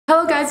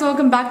Hello guys,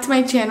 welcome back to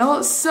my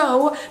channel.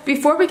 So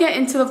before we get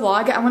into the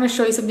vlog, I want to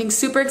show you something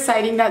super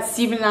exciting that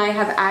Steven and I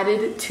have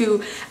added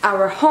to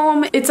our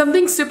home. It's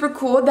something super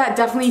cool that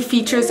definitely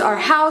features our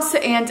house,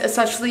 and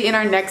especially in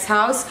our next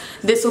house,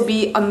 this will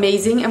be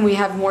amazing. And we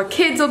have more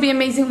kids, it'll be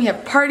amazing. We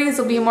have parties,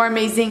 it'll be more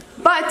amazing.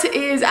 But it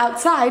is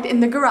outside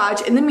in the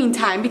garage in the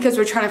meantime because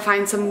we're trying to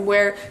find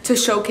somewhere to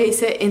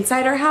showcase it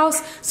inside our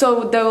house.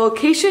 So the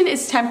location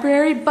is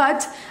temporary,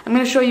 but I'm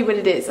going to show you what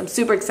it is. I'm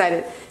super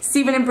excited.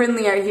 Steven and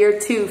Brinley are here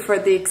too for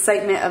the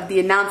excitement of the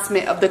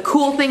announcement of the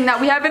cool thing that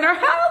we have in our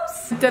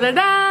house.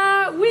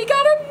 Da-da-da! We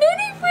got a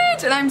mini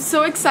fridge and I'm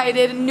so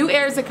excited.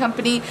 NewAir is a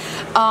company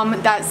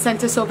that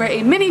sent us over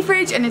a mini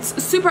fridge, and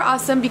it's super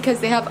awesome because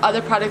they have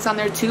other products on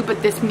there too,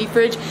 but this mini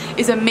fridge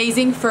is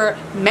amazing for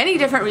many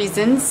different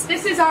reasons.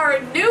 This is our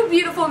new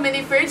beautiful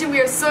mini fridge and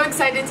we are so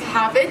excited to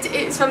have it.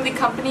 It's from the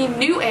company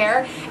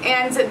NewAir,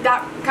 and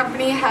that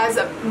company has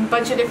a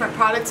bunch of different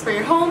products for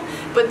your home,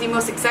 but the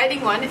most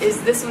exciting one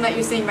is this one that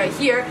you're seeing right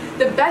here.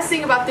 The best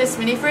thing about this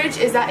mini fridge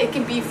is that it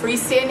can be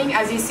freestanding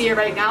as you see it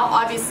right now.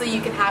 Obviously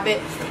you can have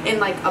it in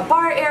like a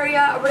bar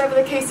area or whatever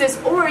the case is,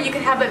 or you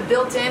can have it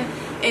built in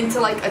into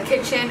like a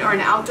kitchen or an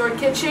outdoor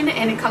kitchen,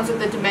 and it comes with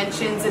the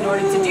dimensions in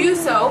order to do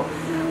so.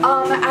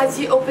 As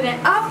you open it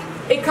up,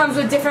 it comes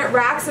with different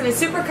racks and it's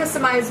super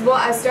customizable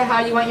as to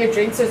how you want your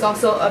drinks. There's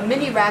also a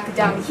mini rack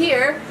down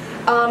here,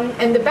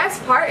 and the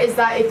best part is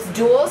that it's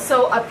dual.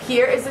 So up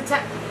here is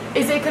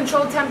a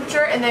controlled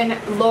temperature, and then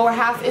lower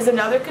half is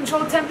another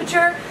controlled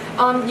temperature.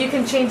 You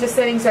can change the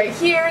settings right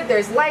here.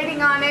 There's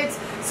lighting on it,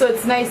 so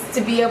it's nice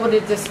to be able to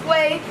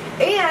display.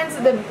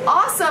 And the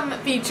awesome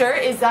feature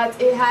is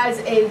that it has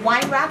a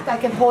wine rack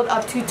that can hold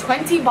up to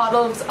 20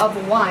 bottles of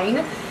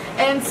wine.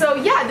 And so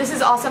yeah, this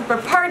is awesome for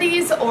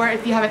parties, or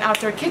if you have an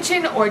outdoor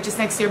kitchen or just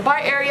next to your bar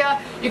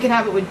area. You can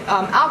have it with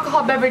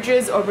alcohol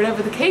beverages or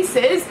whatever the case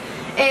is.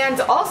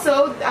 And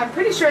also, I'm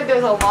pretty sure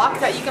there's a lock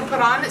that you can put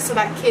on so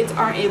that kids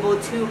aren't able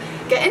to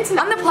get into.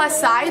 On the plus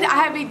side, I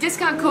have a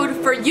discount code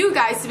for you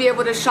guys to be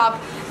able to shop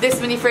this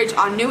mini fridge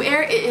on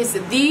NewAir. It is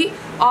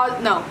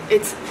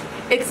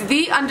it's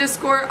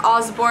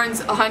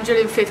the_Osborne's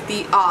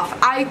 150 off.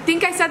 I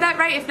think I said that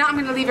right. If not, I'm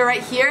going to leave it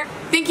right here.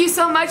 Thank you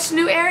so much,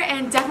 NewAir,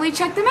 and definitely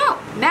check them out.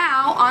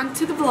 Now, on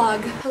to the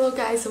vlog. Hello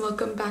guys, and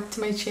welcome back to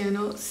my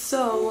channel.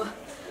 So,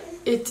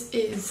 it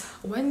is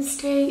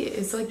Wednesday. It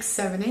is like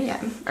 7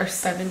 a.m. or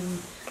 7,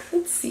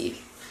 let's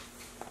see.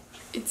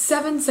 It's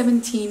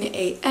 7:17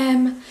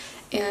 a.m.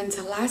 and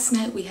last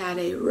night we had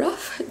a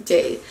rough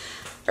day.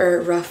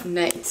 Or rough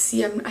night.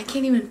 See, I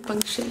can't even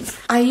function.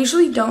 I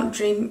usually don't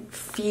dream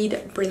feed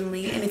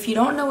Brinley, and if you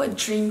don't know what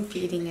dream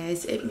feeding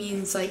is, it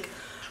means like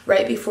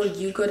right before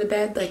you go to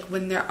bed, like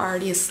when they're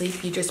already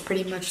asleep, you just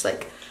pretty much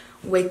like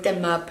wake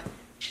them up.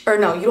 Or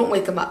no, you don't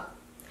wake them up.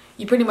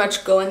 You pretty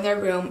much go in their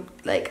room,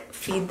 like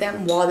feed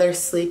them while they're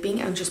sleeping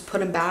and just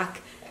put them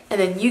back,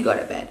 and then you go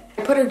to bed.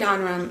 I put her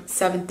down around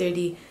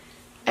 7:30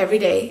 every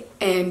day,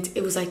 and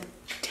it was like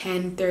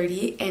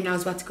 10:30 and I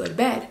was about to go to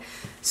bed.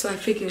 So I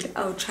figured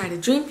I would try to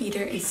dream feed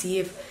her and see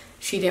if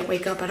she didn't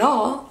wake up at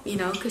all, you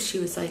know, because she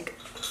was like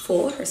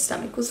full, her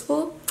stomach was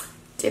full.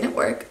 Didn't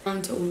work.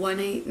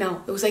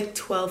 It was like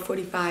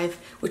 12:45,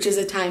 which is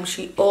a time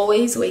she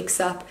always wakes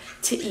up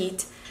to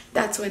eat.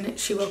 That's when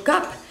she woke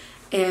up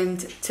and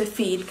to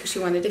feed, because she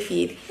wanted to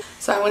feed.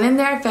 So I went in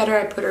there, fed her,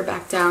 I put her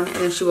back down, and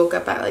then she woke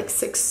up at like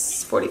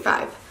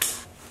 6:45.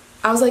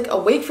 I was like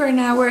awake for an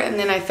hour, and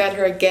then I fed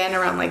her again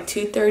around like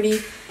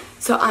 2:30.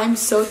 So I'm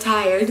so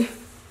tired.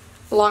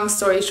 Long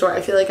story short,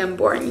 I feel like I'm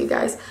boring you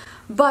guys.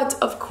 But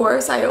of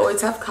course, I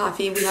always have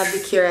coffee. We have the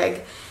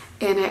Keurig,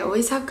 and I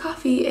always have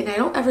coffee, and I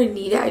don't ever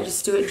need it. I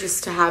just do it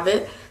just to have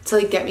it, to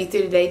like get me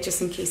through the day, just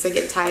in case I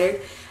get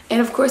tired. And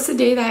of course, the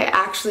day that I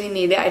actually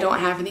need it, I don't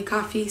have any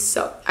coffee.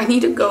 So I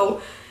need to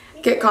go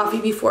get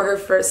coffee before her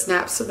first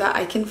nap so that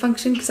I can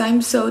function, because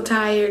I'm so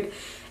tired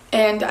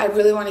and I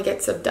really want to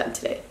get stuff done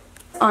today.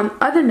 On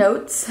other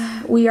notes,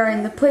 we are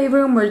in the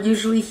playroom. We're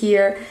usually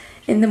here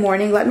in the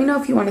morning. Let me know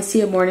if you want to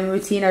see a morning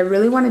routine. I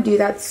really want to do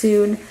that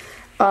soon.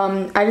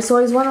 I just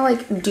always want to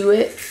like do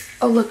it.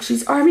 Oh look,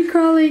 she's army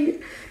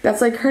crawling.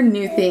 That's like her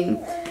new thing.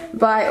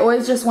 But I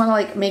always just want to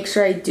like make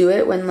sure I do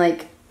it when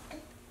like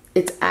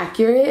it's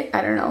accurate.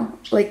 I don't know.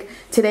 Like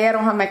today I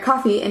don't have my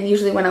coffee, and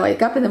usually when I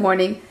wake up in the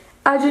morning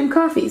I drink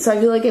coffee. So I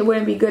feel like it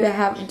wouldn't be good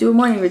to do a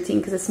morning routine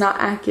because it's not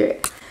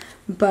accurate.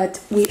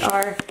 But we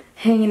are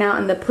hanging out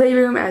in the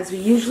playroom as we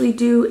usually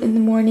do in the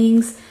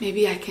mornings.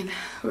 Maybe I can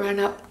run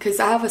up, because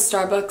I have a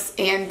Starbucks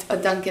and a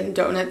Dunkin'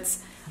 Donuts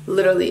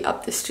literally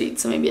up the street,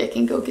 so maybe I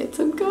can go get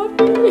some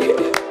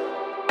coffee.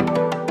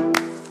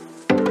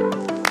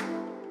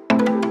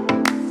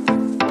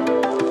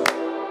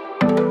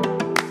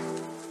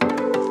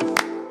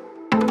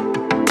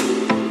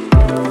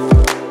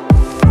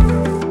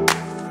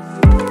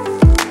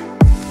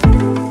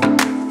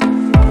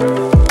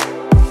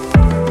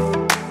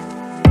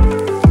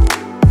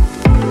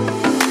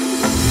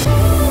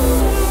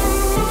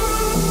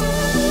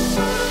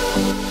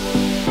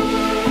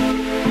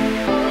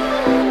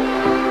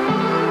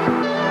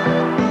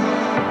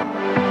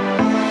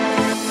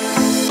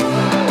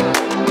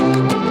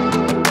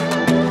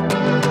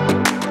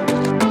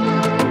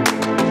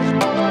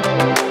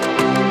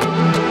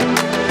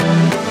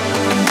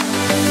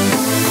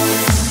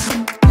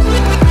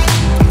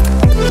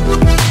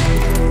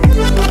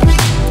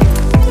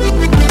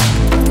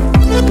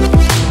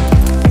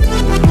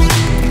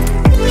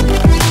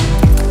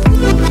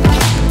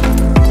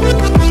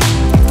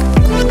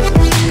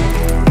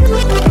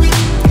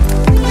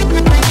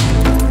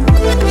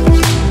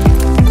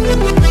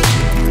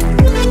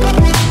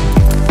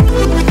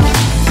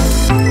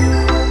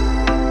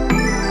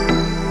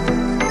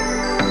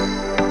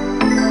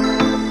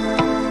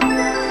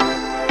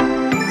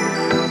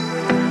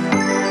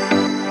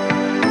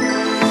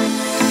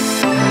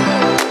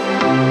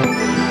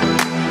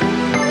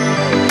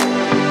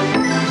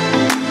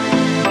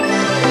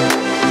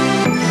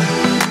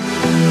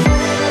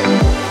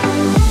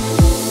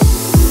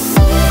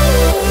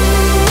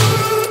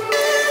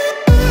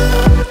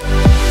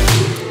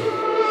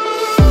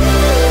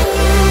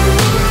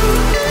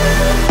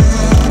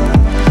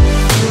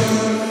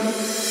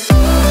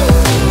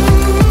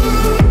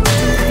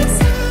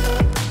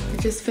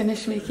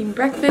 finished making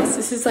breakfast.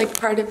 This is like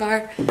part of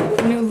our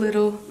new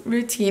little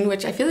routine,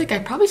 which I feel like I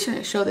probably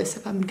shouldn't show this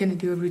if I'm gonna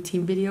do a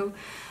routine video,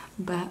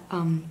 but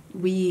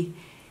we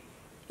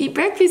eat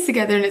breakfast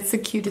together and it's the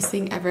cutest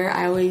thing ever.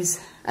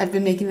 I've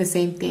been making the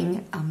same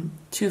thing,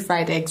 2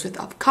 fried eggs with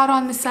avocado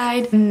on the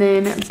side. And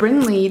then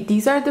Brinley,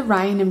 these are the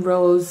Ryan and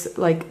Rose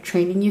like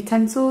training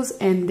utensils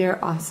and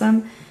they're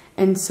awesome.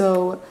 And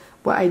so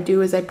what I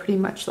do is I pretty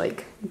much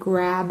like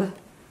grab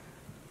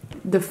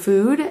the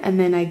food and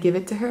then I give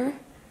it to her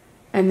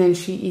and then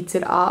she eats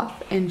it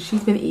off, and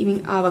she's been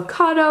eating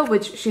avocado,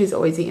 which she's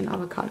always eaten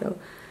avocado.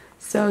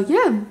 So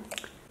yeah,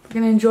 we're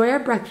gonna enjoy our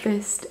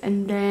breakfast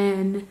and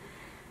then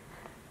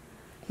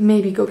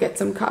maybe go get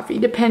some coffee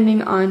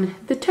depending on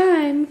the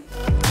time.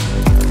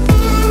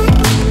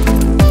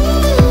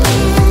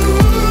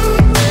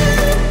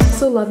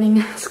 Also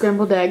loving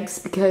scrambled eggs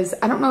because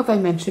I don't know if I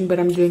mentioned, but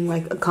I'm doing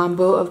like a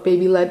combo of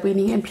baby lead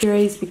weaning and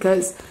purees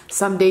because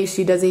some days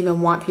she doesn't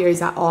even want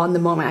purees at all, and the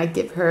moment I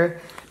give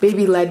her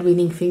baby lead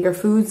weaning finger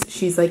foods,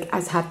 she's like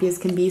as happy as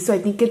can be. So I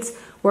think it's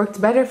worked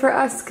better for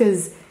us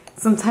because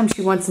sometimes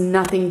she wants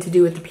nothing to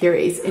do with the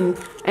purees, and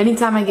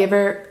anytime I give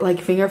her like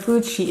finger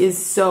foods, she is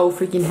so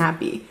freaking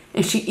happy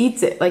and she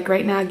eats it. Like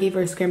right now I gave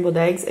her scrambled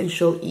eggs and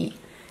she'll eat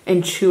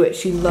and chew it.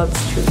 She loves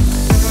chewing.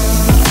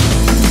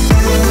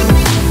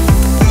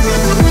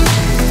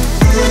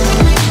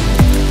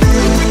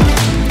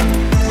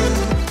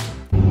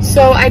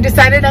 So I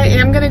decided I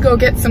am gonna go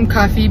get some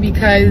coffee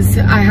because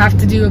I have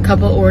to do a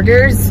couple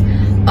orders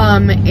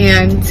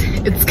and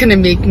it's gonna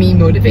make me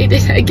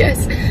motivated, I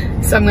guess.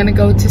 So I'm gonna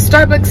go to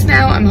Starbucks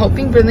now. I'm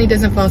hoping Brinley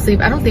doesn't fall asleep.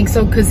 I don't think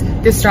so because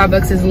this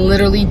Starbucks is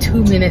literally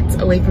 2 minutes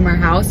away from our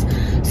house.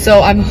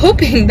 So I'm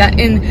hoping that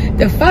in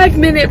the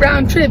 5-minute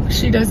round trip,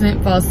 she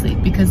doesn't fall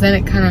asleep because then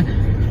it kind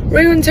of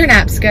ruins her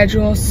nap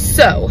schedule.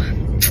 So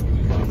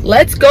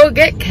let's go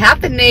get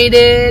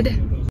caffeinated.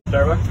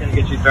 Starbucks, can I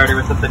get you started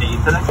with something to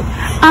eat today?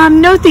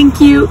 No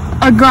thank you.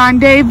 A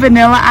grande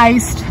vanilla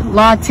iced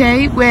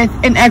latte with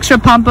an extra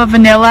pump of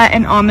vanilla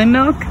and almond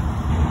milk.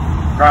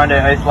 Grande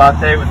iced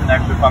latte with an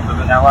extra pump of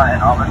vanilla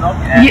and almond milk.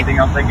 Anything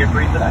else I can get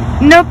for you today?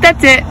 Nope,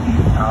 that's it.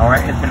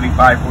 Alright, it's going to be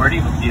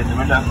 $5.40. We'll see you at the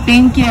window.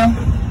 Thank you.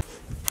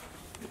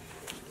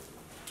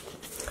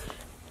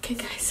 Okay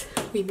guys,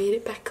 we made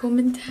it back home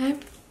in time.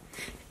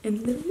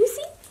 And little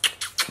Missy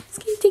is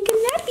going to take a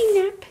nappy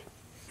nap.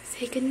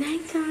 Say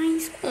goodnight,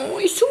 guys. Oh,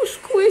 it's so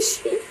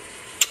squishy.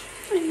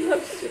 I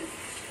love you.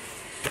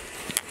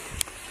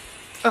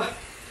 Oh,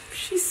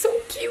 she's so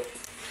cute.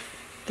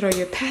 Throw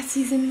your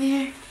passies in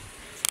there.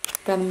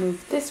 Gotta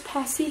move this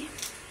passy.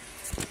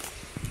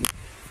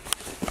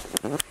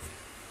 I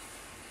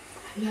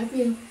love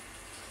you.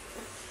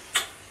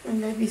 I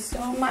love you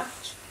so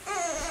much.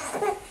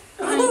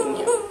 I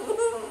know.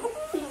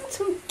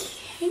 It's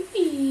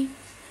okay.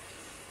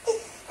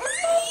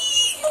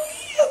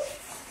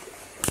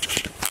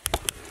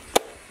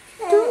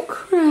 Don't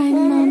cry,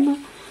 Mama.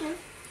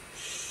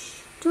 Shh,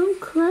 don't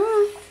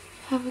cry.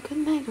 Have a good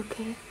night,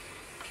 okay?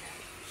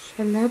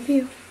 I love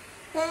you.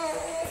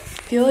 I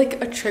feel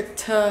like a trick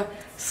to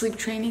sleep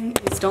training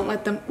is don't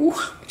let them, ooh,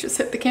 I just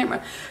hit the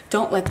camera.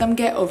 Don't let them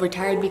get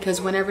overtired, because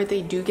whenever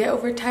they do get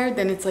overtired,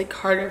 then it's like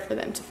harder for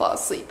them to fall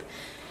asleep.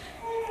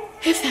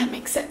 If that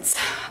makes sense.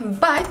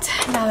 But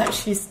now that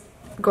she's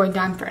going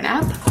down for a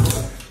nap,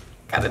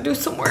 gotta do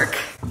some work.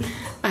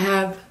 I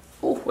have,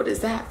 oh, what is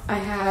that? I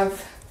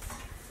have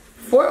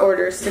 4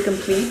 orders to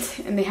complete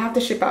and they have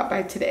to ship out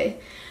by today.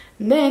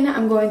 And then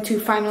I'm going to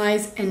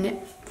finalize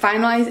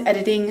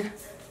editing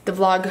the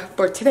vlog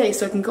for today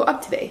so it can go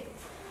up today.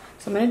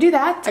 So I'm gonna do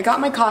that. I got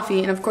my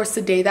coffee, and of course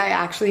the day that I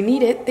actually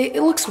need it,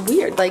 it looks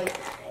weird. Like,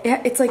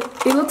 it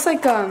looks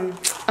like a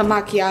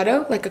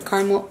macchiato, like a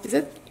caramel, is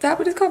that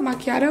what it's called,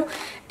 macchiato?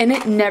 And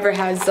it never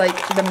has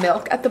like the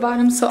milk at the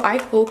bottom, so I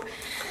hope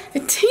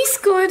it tastes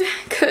good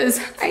because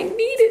I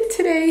need it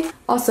today.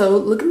 Also,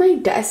 look at my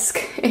desk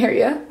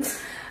area.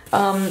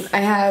 I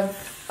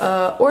have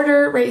an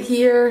order right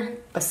here,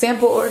 a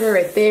sample order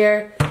right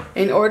there,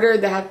 an order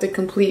that I have to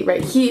complete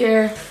right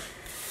here.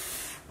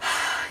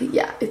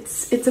 Yeah,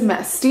 it's a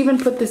mess. Steven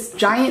put this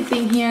giant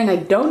thing here and I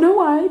don't know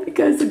why,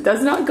 because it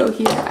does not go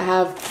here. I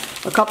have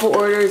a couple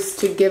orders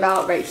to give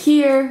out right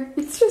here.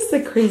 It's just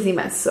a crazy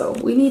mess, so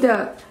we need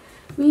to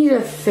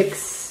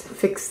fix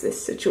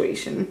this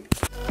situation.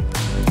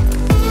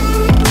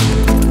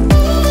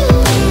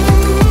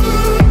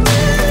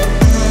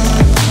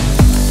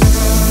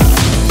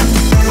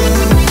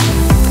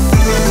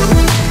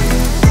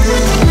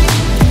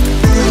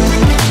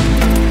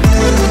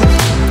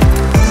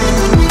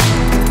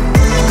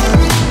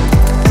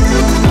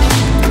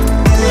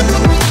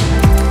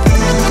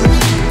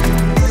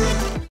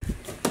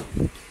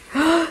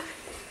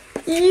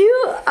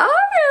 You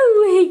are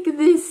awake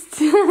this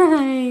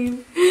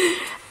time.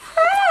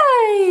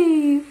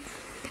 Hi.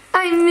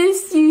 I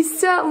missed you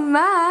so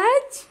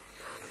much.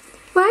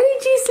 Why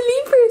did you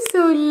sleep for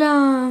so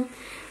long?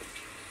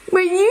 Were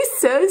you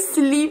so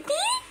sleepy?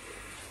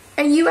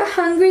 Are you a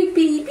hungry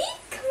baby?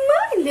 Come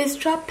on, let's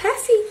drop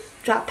Passy.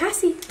 Drop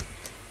Passy.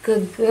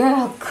 Good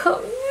girl,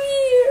 come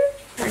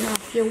here. Turn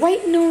off your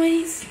white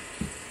noise.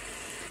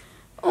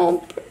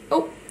 Oh,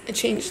 I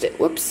changed it.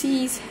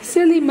 Whoopsies.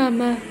 Silly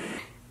mama.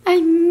 I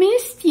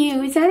missed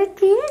you. Is that a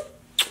thing?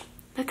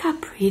 Look how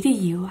pretty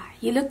you are.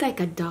 You look like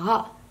a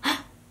doll.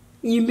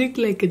 You look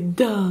like a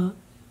doll.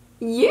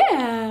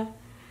 Yeah.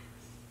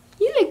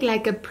 You look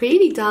like a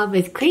pretty doll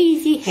with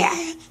crazy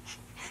hair.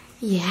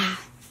 Yeah.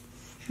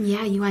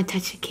 Yeah, you want to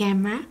touch the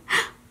camera?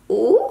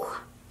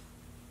 Oh.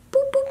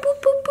 Boop, boop,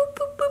 boop, boop, boop,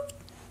 boop, boop.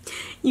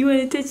 You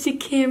want to touch the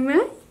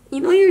camera? You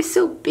know you're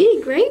so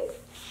big, right?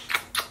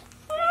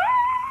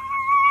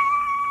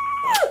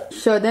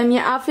 Show them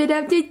your outfit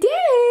of the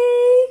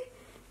day.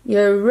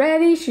 You're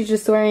ready. She's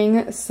just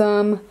wearing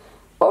some,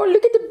 oh,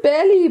 look at the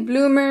belly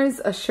bloomers,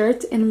 a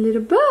shirt and a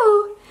little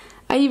bow.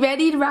 Are you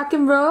ready to rock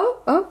and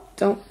roll? Oh,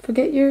 don't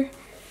forget your,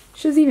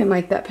 she doesn't even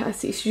like that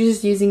passy. She's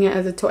just using it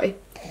as a toy.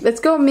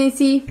 Let's go,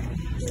 Missy.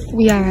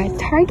 We are at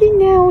Target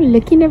now,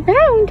 looking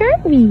around,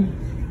 aren't we?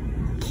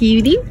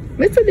 Cutie,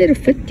 what's the little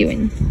foot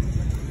doing?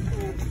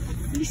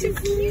 You're so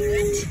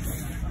cute.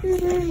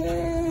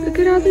 Look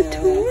at all the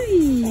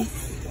toys.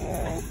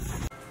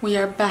 We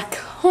are back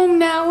home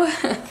now.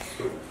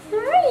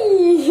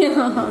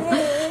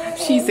 Hi.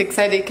 She's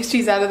excited because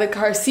she's out of the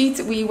car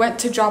seat. We went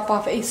to drop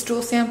off a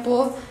stool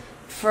sample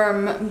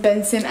from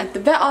Benson at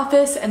the vet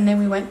office, and then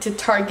we went to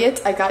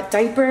Target. I got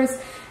diapers,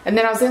 and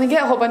then I was gonna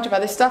get a whole bunch of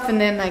other stuff, and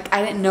then like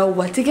I didn't know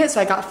what to get,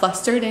 so I got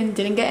flustered and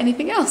didn't get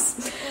anything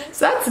else.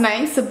 So that's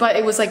nice, but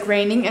it was like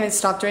raining and it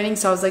stopped raining,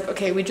 so I was like,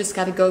 okay, we just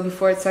gotta go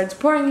before it starts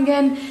pouring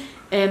again.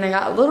 And I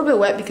got a little bit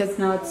wet because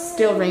now it's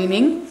still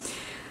raining.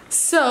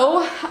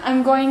 So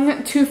I'm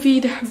going to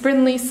feed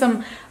Brinley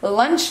some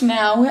lunch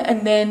now,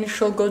 and then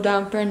she'll go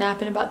down for a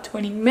nap in about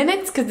 20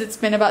 minutes because it's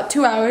been about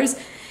 2 hours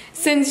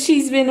since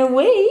she's been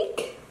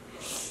awake.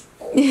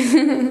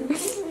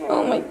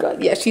 Oh my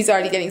god, yeah, she's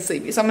already getting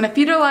sleepy. So I'm gonna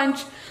feed her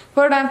lunch,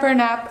 put her down for a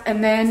nap,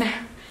 and then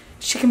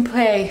she can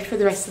play for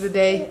the rest of the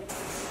day.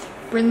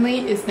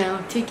 Brinley is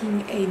now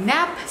taking a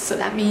nap, so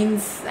that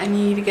means I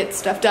need to get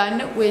stuff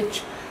done,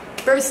 which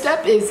first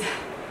step is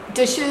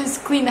dishes,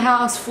 clean the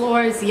house,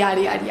 floors,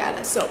 yada yada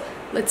yada. So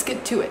let's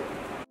get to it.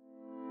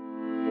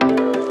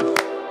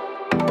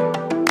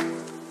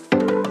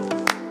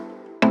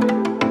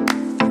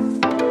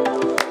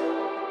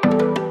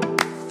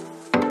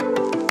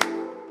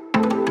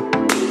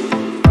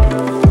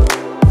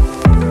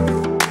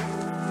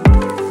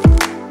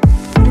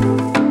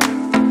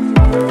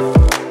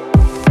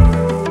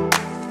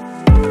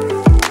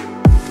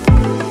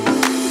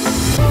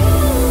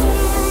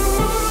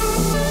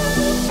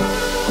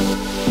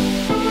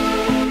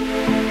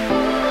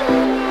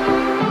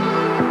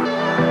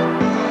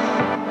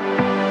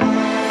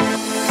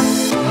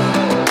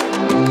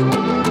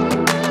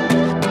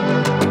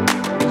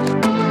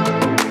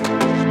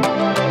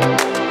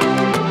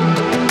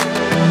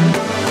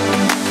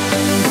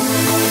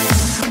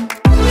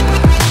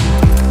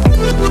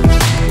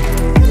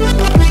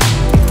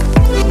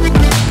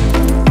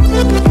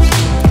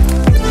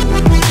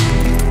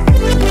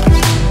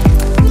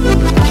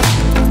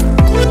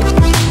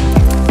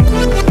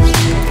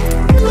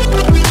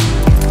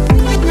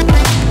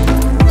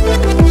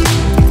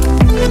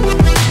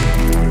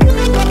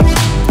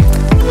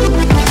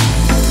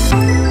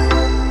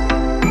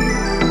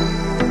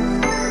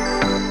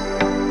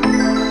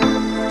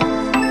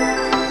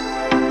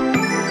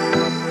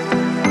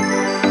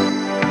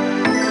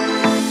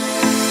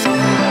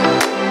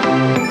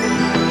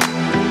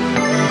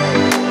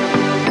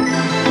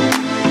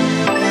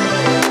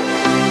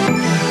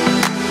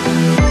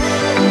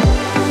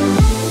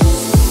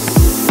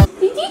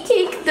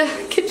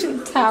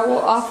 Towel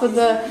off of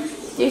the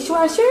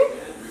dishwasher.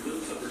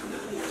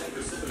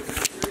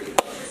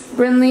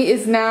 Brinley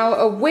is now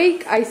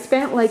awake. I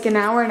spent like an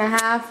hour and a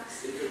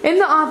half in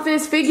the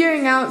office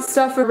figuring out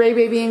stuff for Ray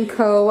Baby &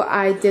 Co.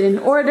 I did an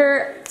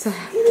order to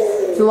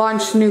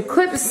launch new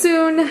clips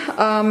soon.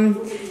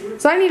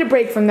 So I need a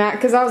break from that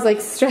because I was like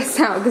stressed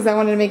out because I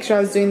wanted to make sure I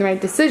was doing the right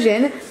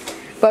decision.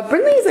 But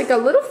Brinley is like a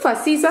little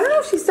fussy, so I don't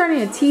know if she's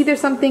starting to teeth or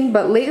something,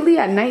 but lately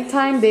at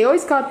nighttime, they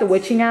always call it the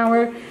witching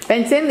hour.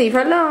 Benson, leave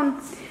her alone.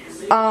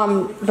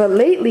 But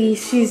lately,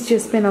 she's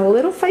just been a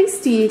little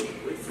fussy,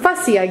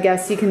 I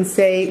guess you can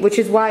say, which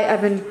is why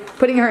I've been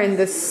putting her in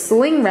the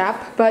sling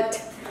wrap,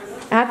 but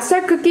I have to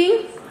start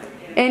cooking,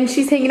 and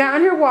she's hanging out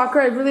in her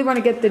walker. I really want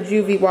to get the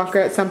Juvie walker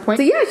at some point.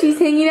 So yeah, she's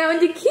hanging out in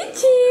the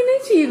kitchen.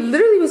 She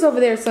literally was over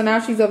there, so now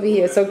she's over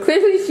here. So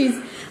clearly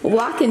she's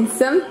walking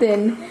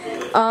something.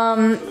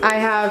 I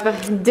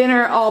have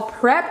dinner all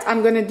prepped.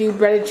 I'm gonna do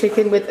breaded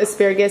chicken with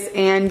asparagus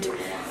and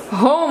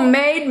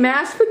homemade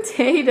mashed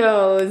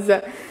potatoes.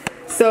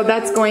 So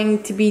that's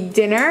going to be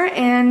dinner,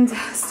 and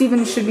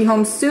Steven should be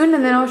home soon,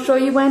 and then I'll show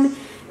you when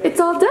it's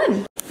all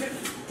done.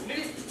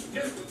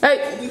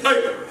 Hey!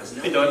 Hey,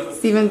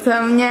 Steven's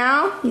home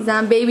now. He's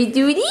on baby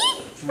duty.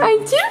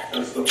 Aren't you?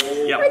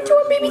 Yep. Aren't you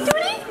on baby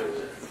duty?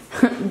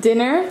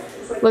 Dinner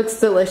looks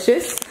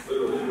delicious.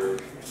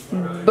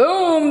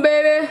 Boom,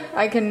 baby!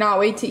 I cannot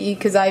wait to eat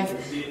because I've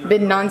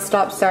been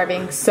non-stop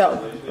starving. So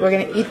we're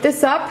gonna eat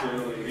this up,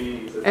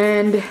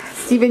 and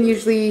Steven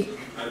usually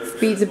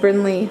feeds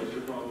Brinley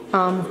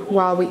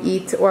while we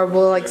eat, or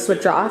we'll like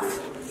switch off.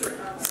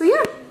 So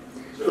yeah,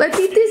 let's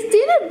eat this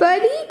dinner,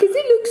 buddy, because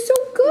it looks so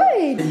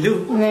good.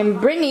 And then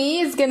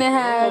Brinley is gonna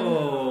have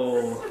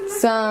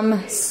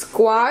some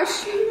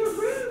squash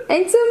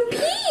and some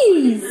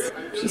peas.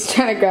 She's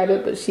trying to grab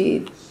it, but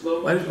she...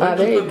 Why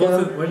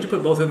did you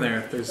put both in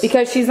there?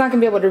 Because she's not going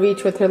to be able to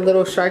reach with her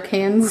little shark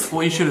hands.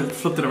 Well, you should have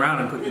flipped it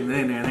around and put it in there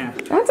and there.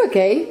 That's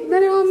okay.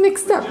 Then it all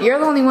mixed up. You're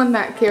the only one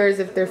that cares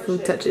if their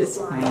food touches.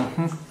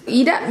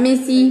 Eat up,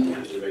 Missy.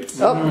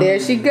 Oh, there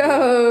she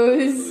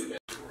goes.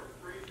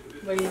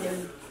 What are you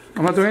doing?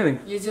 I'm not doing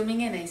anything. You're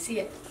zooming in. I see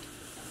it.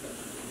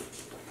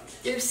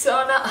 You're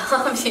so not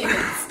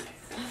obvious.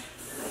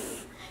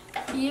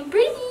 Me and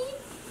Brittany.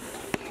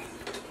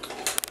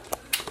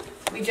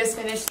 We just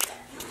finished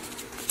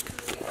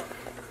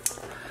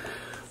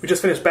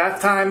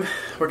bath time.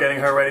 We're getting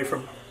her ready for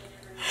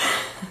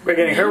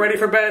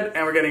bed,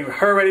 and we're getting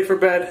her ready for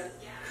bed.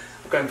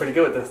 I'm getting pretty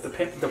good with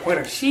this. The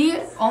pointer. She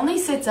only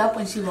sits up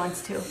when she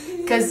wants to,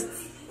 because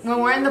when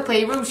we're in the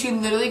playroom, she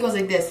literally goes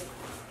like this,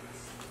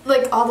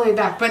 like all the way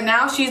back. But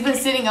now she's been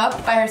sitting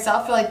up by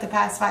herself for like the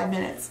past 5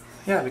 minutes.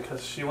 Yeah,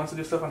 because she wants to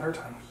do stuff on her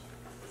time.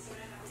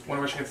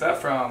 Wonder where she gets that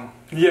from.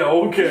 Yeah,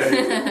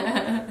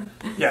 okay.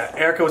 Yeah,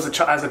 Erica was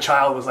as a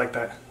child was like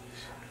that.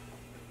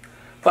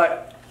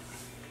 But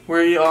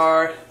we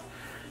are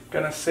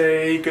gonna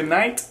say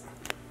goodnight.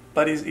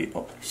 Buddy's eating.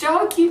 Oh. Show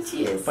how cute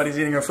she is. Buddy's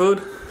eating her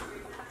food.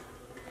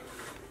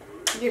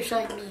 You're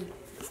showing me.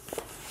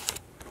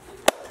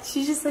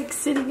 She's just like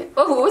sitting.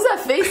 Oh, what was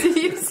that face? Did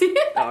you see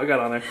it? Oh, I got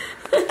on there.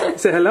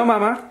 Say hello,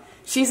 Mama.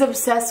 She's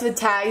obsessed with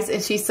tags,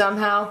 and she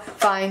somehow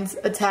finds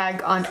a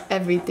tag on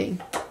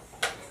everything.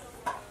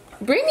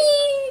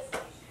 Brittany!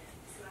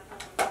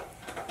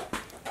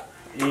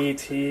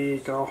 E.T.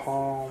 go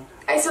home.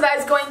 Alright, so that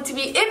is going to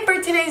be it for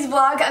today's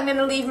vlog. I'm going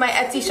to leave my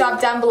Etsy shop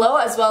down below,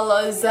 as well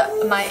as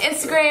my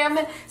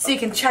Instagram, so you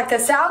can check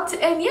us out.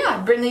 And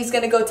yeah, Brittany's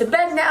going to go to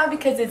bed now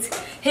because it's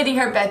hitting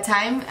her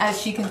bedtime as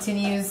she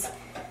continues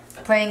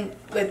playing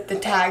with the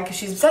tag because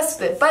she's obsessed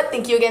with it. But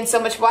thank you again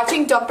so much for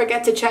watching. Don't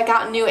forget to check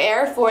out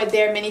NewAir for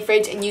their mini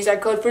fridge and use our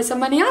code for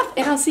some money off.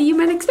 And I'll see you in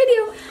my next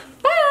video.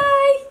 Bye!